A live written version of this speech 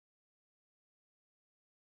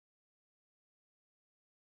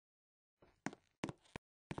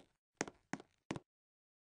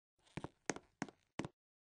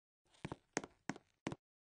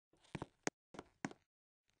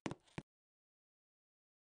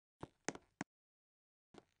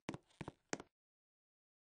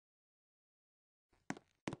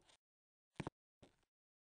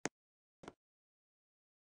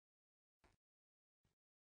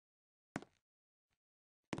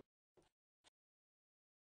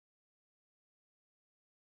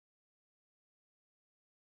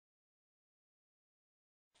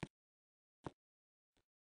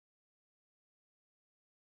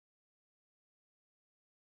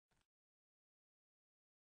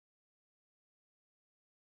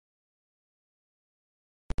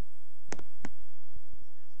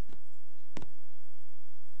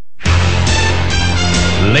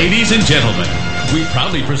Ladies and gentlemen, we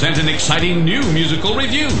proudly present an exciting new musical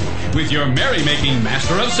review with your merrymaking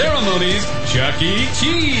master of ceremonies, Chuck E.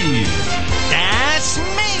 Cheese. That's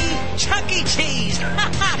me, Chuck E. Cheese,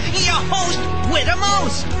 your host with the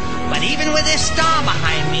most. But even with this star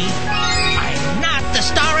behind me, I'm not the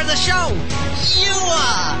star of the show. You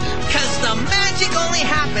are, 'cause the magic only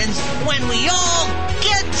happens when we all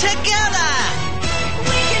get together.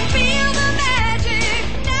 We can feel the magic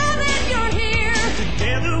now that you're here.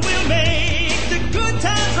 Together we'll make the good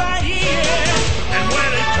times right here. And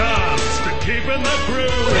when it comes to keeping the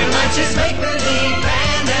groove, We're not just make-believe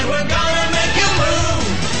band and we're gonna make you move.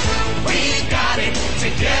 We got it,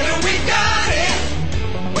 together we got it.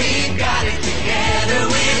 We got it together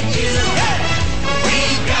with you. We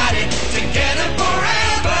got it together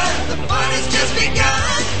forever. The fun has just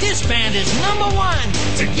begun. This band is #1.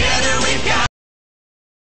 Together we got it.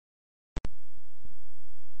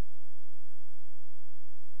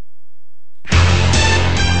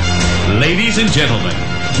 Ladies and gentlemen,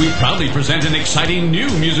 we proudly present an exciting new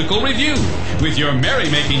musical review with your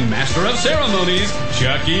merrymaking master of ceremonies,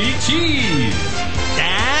 Chuck E. Cheese.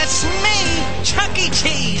 That's me, Chuck E.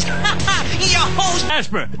 Cheese, your host.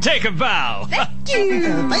 Asper, take a bow. Thank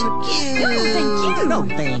you.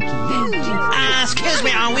 Excuse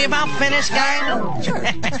me, are we about finished, guys?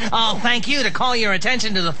 Oh, thank you to call your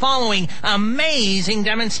attention to the following amazing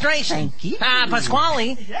demonstration. Thank you.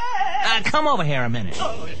 Pasquale, come over here a minute.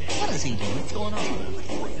 What is he doing? What's going on?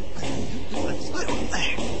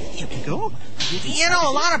 Here we go. You know,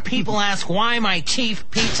 a lot of people ask why my chief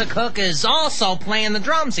pizza cook is also playing the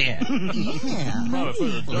drums here. Yeah.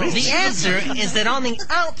 The answer is that on the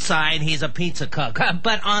outside, he's a pizza cook,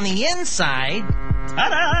 but on the inside,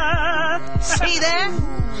 Ta-da! see there?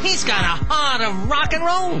 He's got a heart of rock and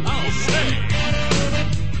roll.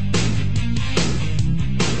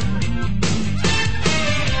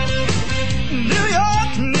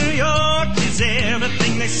 New York is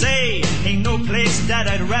everything they say. Ain't no place that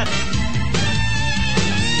I'd rather.